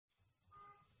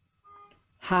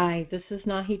Hi, this is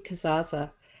Nahid Casazza,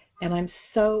 and I'm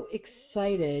so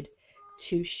excited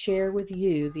to share with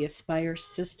you the Aspyrre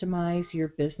Systemize Your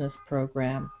Business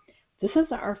program. This is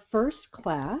our first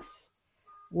class.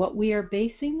 What we are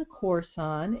basing the course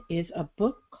on is a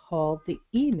book called The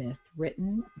E-Myth,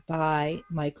 written by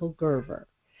Michael Gerber.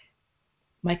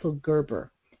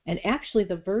 And actually,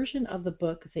 the version of the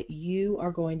book that you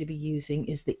are going to be using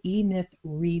is The E-Myth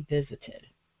Revisited.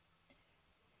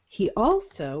 He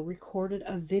also recorded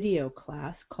a video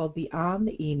class called Beyond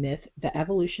the E-Myth, The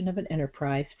Evolution of an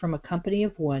Enterprise from a Company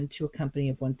of One to a Company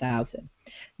of 1,000.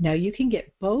 Now, you can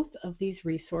get both of these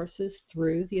resources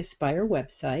through the Aspyrre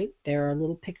website. There are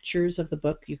little pictures of the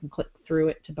book. You can click through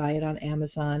it to buy it on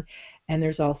Amazon. And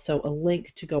there's also a link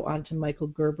to go onto Michael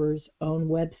Gerber's own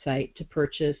website to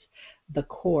purchase the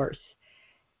course.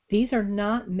 These are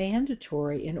not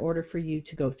mandatory in order for you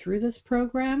to go through this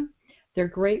program. They're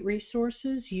great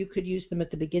resources. You could use them at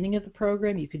the beginning of the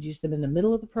program. You could use them in the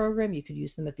middle of the program. You could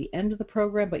use them at the end of the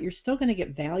program. But you're still going to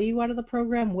get value out of the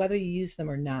program whether you use them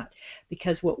or not.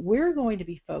 Because what we're going to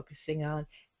be focusing on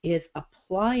is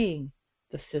applying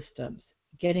the systems,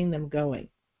 getting them going.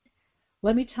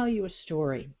 Let me tell you a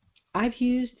story. I've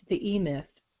used the E-Myth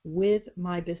with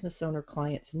my business owner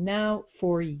clients now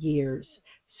for years.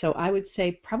 So I would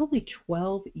say probably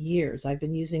 12 years I've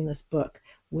been using this book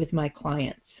with my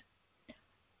clients.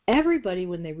 Everybody,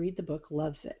 when they read the book,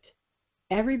 loves it.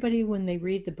 Everybody, when they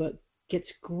read the book, gets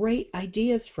great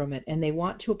ideas from it, and they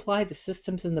want to apply the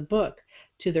systems in the book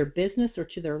to their business or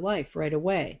to their life right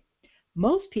away.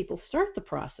 Most people start the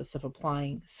process of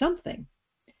applying something,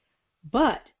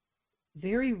 but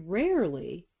very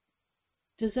rarely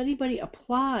does anybody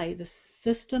apply the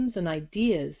systems and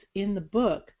ideas in the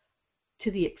book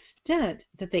to the extent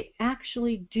that they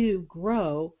actually do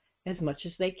grow as much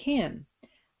as they can.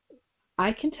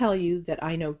 I can tell you that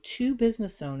I know 2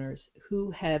 business owners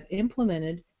who have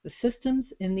implemented the systems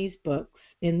in this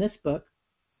book,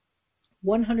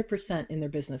 100% in their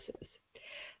businesses.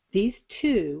 These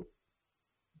 2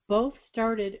 both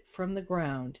started from the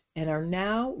ground and are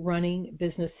now running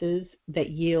businesses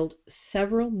that yield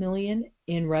several million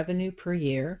in revenue per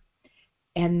year,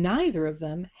 and neither of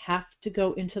them have to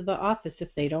go into the office if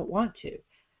they don't want to.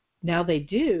 Now they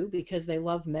do because they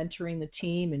love mentoring the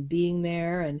team and being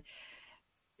there and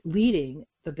leading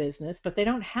the business, but they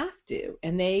don't have to,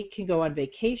 and they can go on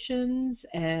vacations,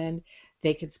 and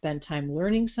they can spend time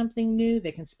learning something new.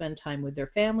 They can spend time with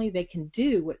their family. They can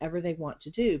do whatever they want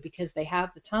to do because they have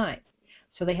the time.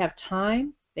 So they have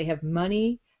time, they have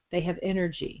money, they have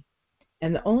energy.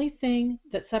 And the only thing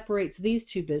that separates these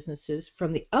 2 businesses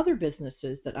from the other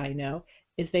businesses that I know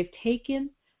is they've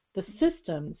taken the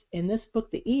systems in this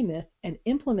book, The E-Myth, and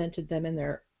implemented them in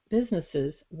their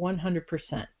businesses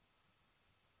 100%.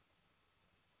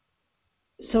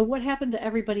 So what happened to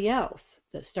everybody else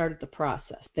that started the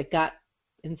process, that got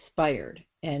inspired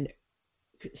and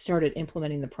started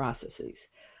implementing the processes?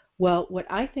 Well, what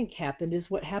I think happened is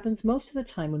what happens most of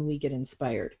the time when we get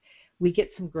inspired. We get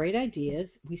some great ideas,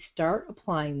 we start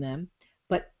applying them,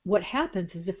 but what happens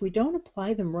is if we don't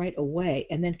apply them right away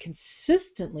and then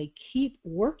consistently keep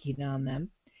working on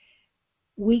them,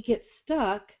 we get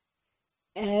stuck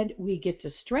and we get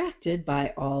distracted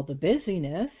by all the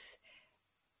busyness.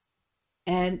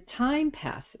 And time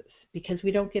passes because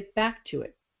we don't get back to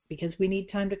it, because we need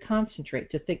time to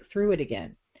concentrate, to think through it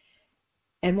again.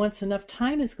 And once enough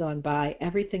time has gone by,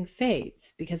 everything fades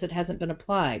because it hasn't been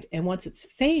applied. And once it's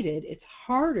faded, it's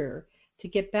harder to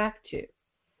get back to.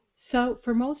 So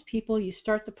for most people, you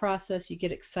start the process, you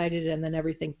get excited, and then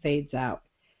everything fades out.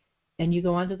 And you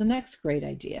go on to the next great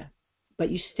idea,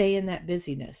 but you stay in that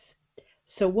busyness.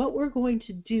 So what we're going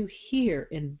to do here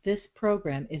in this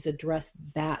program is address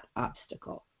that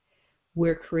obstacle.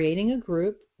 We're creating a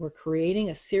group, we're creating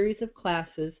a series of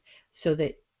classes so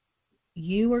that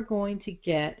you are going to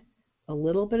get a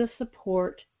little bit of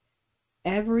support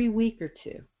every week or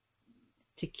 2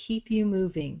 to keep you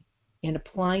moving and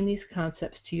applying these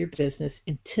concepts to your business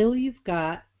until you've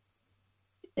got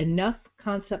enough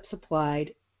concepts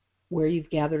applied where you've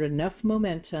gathered enough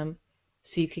momentum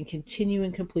so you can continue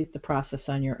and complete the process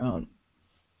on your own.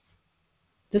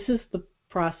 This is the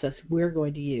process we're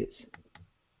going to use.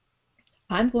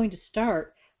 I'm going to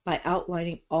start by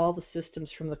outlining all the systems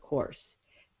from the course.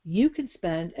 You can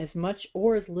spend as much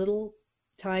or as little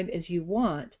time as you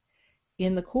want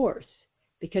in the course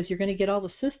because you're going to get all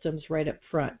the systems right up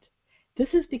front. This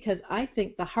is because I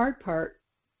think the hard part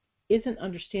isn't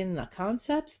understanding the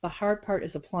concepts. The hard part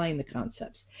is applying the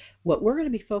concepts. What we're going to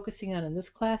be focusing on in this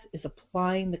class is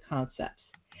applying the concepts.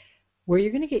 Where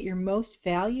you're going to get your most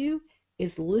value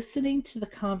is listening to the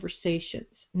conversations.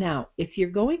 Now, if you're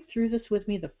going through this with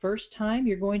me the first time,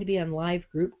 you're going to be on live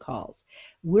group calls.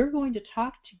 We're going to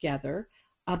talk together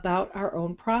about our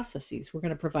own processes. We're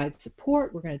going to provide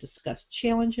support. We're going to discuss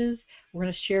challenges. We're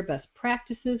going to share best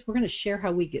practices. We're going to share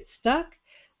how we get stuck.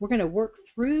 We're going to work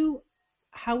through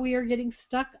how we are getting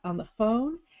stuck on the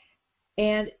phone.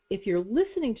 And if you're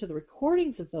listening to the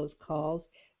recordings of those calls,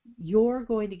 you're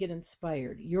going to get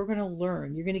inspired. You're going to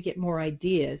learn. You're going to get more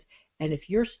ideas. And if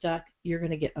you're stuck, you're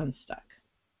going to get unstuck.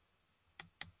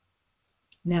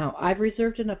 Now, I've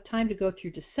reserved enough time to go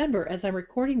through December. As I'm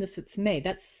recording this, it's May.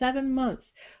 That's 7 months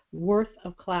worth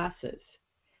of classes.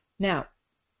 Now,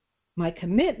 my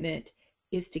commitment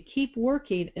is to keep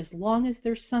working as long as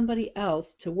there's somebody else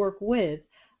to work with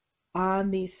on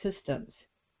these systems.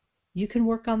 You can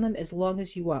work on them as long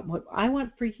as you want. What I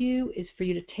want for you is for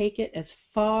you to take it as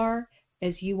far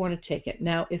as you want to take it.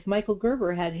 Now, if Michael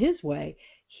Gerber had his way,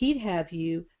 he'd have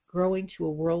you growing to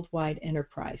a worldwide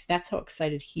enterprise. That's how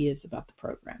excited he is about the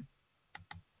program.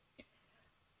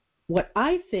 What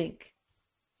I think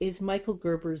is Michael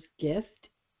Gerber's gift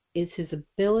is his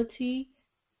ability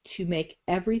to make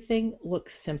everything look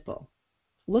simple.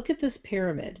 Look at this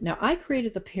pyramid. Now, I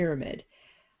created the pyramid,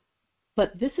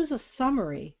 but this is a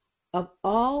summary of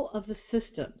all of the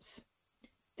systems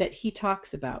that he talks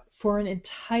about for an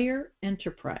entire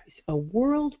enterprise, a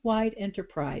worldwide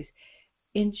enterprise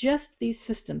in just these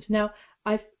systems. Now,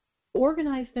 I've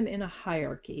organized them in a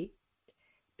hierarchy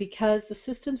because the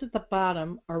systems at the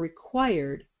bottom are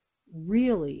required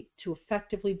really to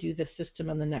effectively do the system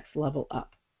on the next level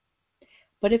up.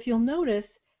 But if you'll notice,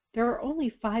 there are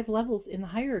only 5 levels in the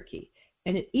hierarchy,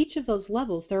 and at each of those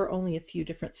levels, there are only a few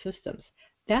different systems.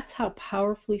 That's how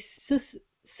powerfully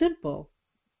simple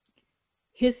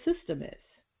his system is.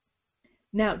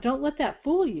 Now, don't let that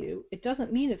fool you. It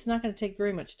doesn't mean it's not going to take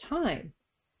very much time.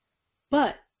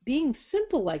 But being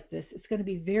simple like this, it's going to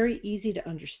be very easy to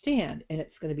understand, and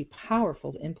it's going to be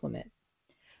powerful to implement.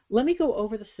 Let me go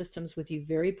over the systems with you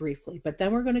very briefly, but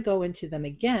then we're going to go into them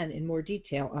again in more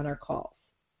detail on our calls.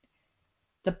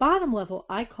 The bottom level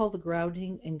I call the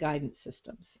grounding and guidance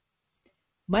systems.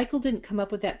 Michael didn't come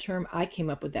up with that term. I came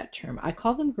up with that term. I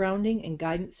call them grounding and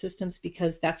guidance systems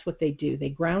because that's what they do. They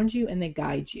ground you and they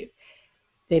guide you.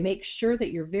 They make sure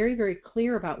that you're very, very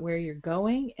clear about where you're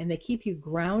going, and they keep you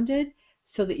grounded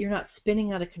so that you're not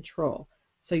spinning out of control.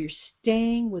 So you're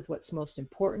staying with what's most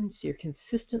important, so you're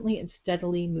consistently and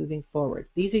steadily moving forward.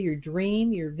 These are your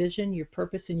dream, your vision, your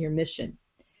purpose, and your mission.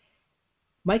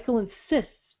 Michael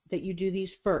insists that you do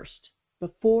these first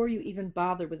before you even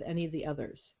bother with any of the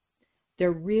others.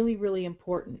 They're really, really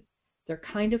important. They're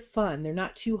kind of fun. They're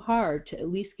not too hard to at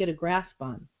least get a grasp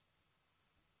on.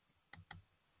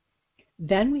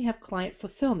 Then we have client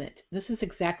fulfillment. This is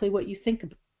exactly what you think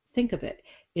of it.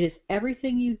 It is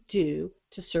everything you do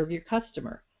to serve your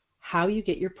customer, how you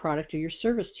get your product or your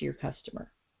service to your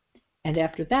customer. And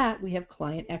after that, we have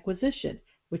client acquisition,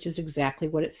 which is exactly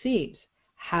what it seems.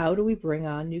 How do we bring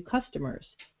on new customers?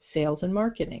 Sales and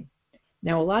marketing.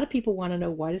 Now, a lot of people want to know,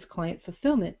 why does client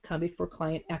fulfillment come before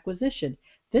client acquisition?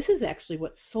 This is actually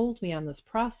what sold me on this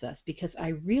process, because I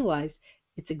realized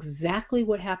it's exactly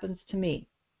what happens to me.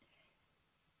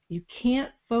 You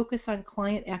can't focus on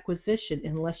client acquisition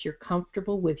unless you're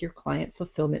comfortable with your client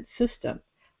fulfillment system.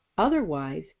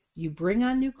 Otherwise, you bring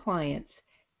on new clients,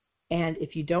 and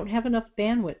if you don't have enough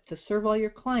bandwidth to serve all your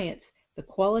clients, the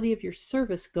quality of your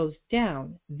service goes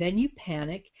down. Then you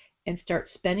panic and start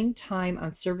spending time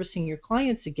on servicing your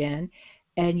clients again,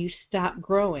 and you stop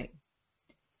growing.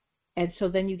 And so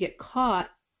then you get caught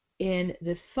in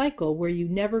this cycle where you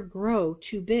never grow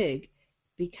too big,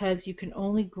 because you can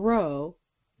only grow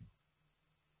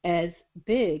as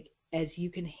big as you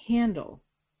can handle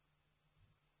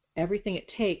everything it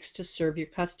takes to serve your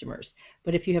customers.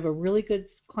 But if you have a really good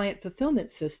client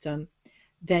fulfillment system,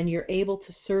 then you're able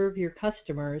to serve your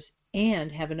customers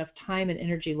and have enough time and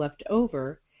energy left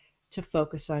over to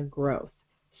focus on growth.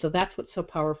 So that's what's so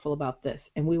powerful about this.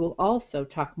 And we will also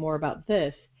talk more about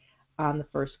this on the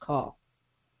first call.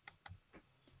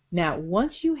 Now,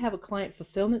 once you have a client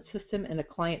fulfillment system and a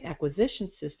client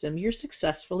acquisition system, you're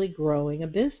successfully growing a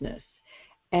business.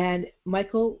 And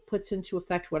Michael puts into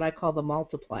effect what I call the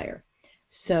multiplier.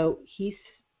 So he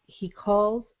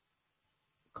calls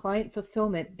client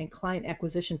fulfillment and client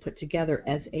acquisition put together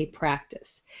as a practice.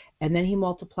 And then he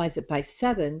multiplies it by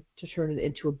 7 to turn it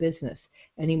into a business.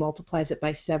 And he multiplies it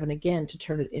by 7 again to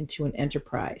turn it into an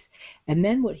enterprise. And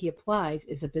then what he applies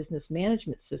is a business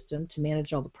management system to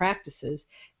manage all the practices,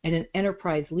 and an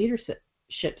enterprise leadership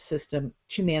system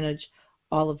to manage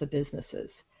all of the businesses.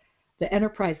 The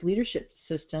enterprise leadership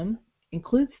system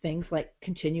includes things like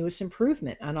continuous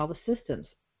improvement on all the systems,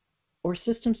 or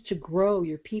systems to grow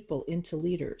your people into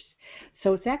leaders.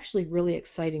 So it's actually really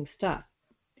exciting stuff.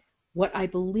 What I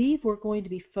believe we're going to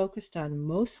be focused on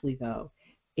mostly, though,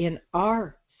 in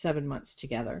our 7 months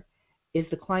together is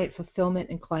the client fulfillment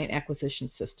and client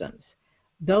acquisition systems.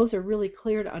 Those are really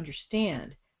clear to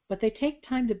understand, but they take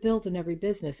time to build in every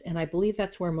business, and I believe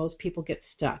that's where most people get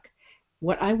stuck.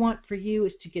 What I want for you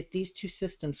is to get these two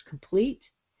systems complete,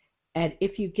 and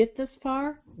if you get this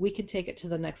far, we can take it to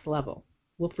the next level.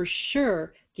 We'll for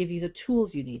sure give you the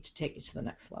tools you need to take it to the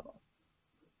next level.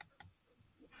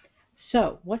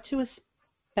 So, what to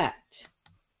expect?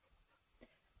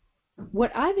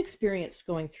 What I've experienced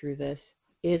going through this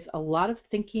is a lot of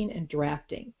thinking and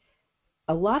drafting.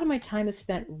 A lot of my time is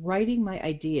spent writing my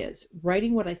ideas,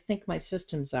 writing what I think my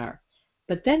systems are,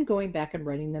 but then going back and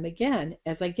writing them again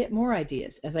as I get more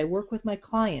ideas, as I work with my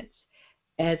clients,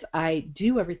 as I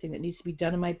do everything that needs to be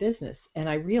done in my business, and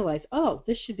I realize, oh,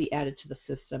 this should be added to the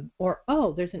system, or,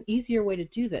 oh, there's an easier way to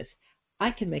do this.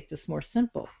 I can make this more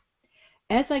simple.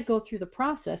 As I go through the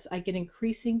process, I get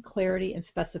increasing clarity and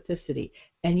specificity,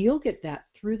 and you'll get that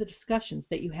through the discussions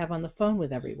that you have on the phone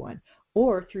with everyone,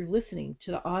 or through listening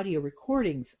to the audio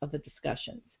recordings of the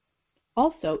discussions.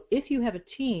 Also, if you have a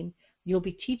team, you'll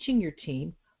be teaching your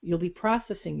team, you'll be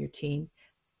processing your team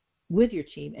with your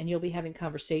team, and you'll be having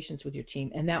conversations with your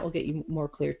team, and that will get you more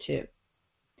clear too.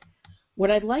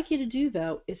 What I'd like you to do,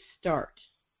 though, is start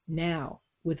now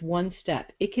with one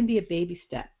step. It can be a baby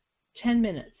step, 10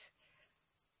 minutes.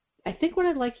 I think what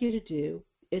I'd like you to do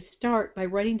is start by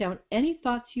writing down any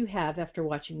thoughts you have after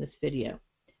watching this video.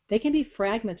 They can be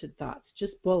fragmented thoughts,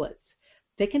 just bullets.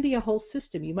 They can be a whole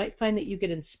system. You might find that you get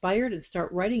inspired and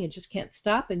start writing and just can't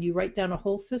stop, and you write down a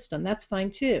whole system. That's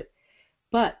fine too.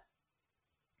 But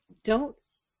don't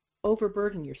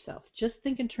overburden yourself. Just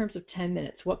think in terms of 10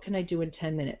 minutes. What can I do in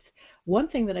 10 minutes? One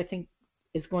thing that I think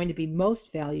is going to be most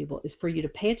valuable is for you to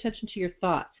pay attention to your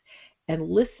thoughts and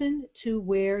listen to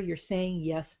where you're saying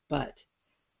yes, but.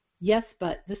 Yes,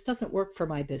 but this doesn't work for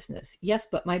my business. Yes,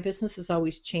 but my business is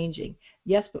always changing.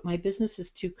 Yes, but my business is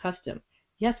too custom.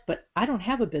 Yes, but I don't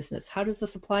have a business. How does this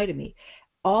apply to me?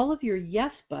 All of your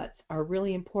yes, buts are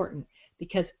really important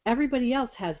because everybody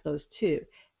else has those too.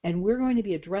 And we're going to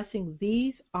be addressing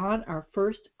these on our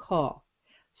first call.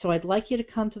 So I'd like you to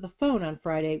come to the phone on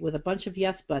Friday with a bunch of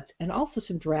yes buts and also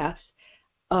some drafts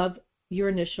of your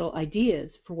initial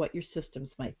ideas for what your systems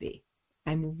might be.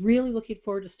 I'm really looking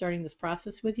forward to starting this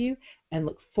process with you and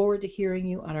look forward to hearing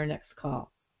you on our next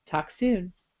call. Talk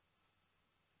soon.